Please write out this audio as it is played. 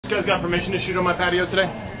guys got permission to shoot on my patio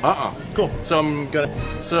today? Cool. So I'm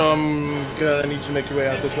gonna need you to make your way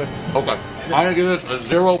out this way. Okay. I'm gonna give this a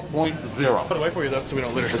 0.0. Put it away for you though, so we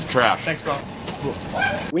don't litter. It's trash. Thanks, bro. Cool.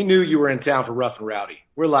 We knew you were in town for Rough and Rowdy.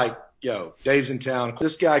 We're like, yo, Dave's in town.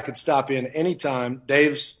 This guy could stop in anytime.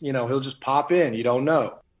 Dave's, he'll just pop in. You don't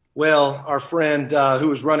know. Well, our friend who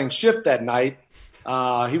was running shift that night,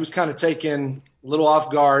 he was kind of taken a little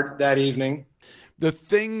off guard that evening. The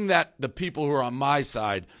thing that the people who are on my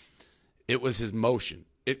side, it was his motion.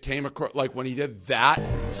 It came across, like when he did that.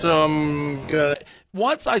 So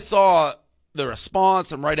Once I saw the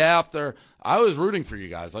response and right after, I was rooting for you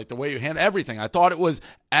guys, like the way you handled everything. I thought it was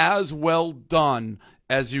as well done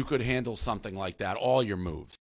as you could handle something like that, all your moves.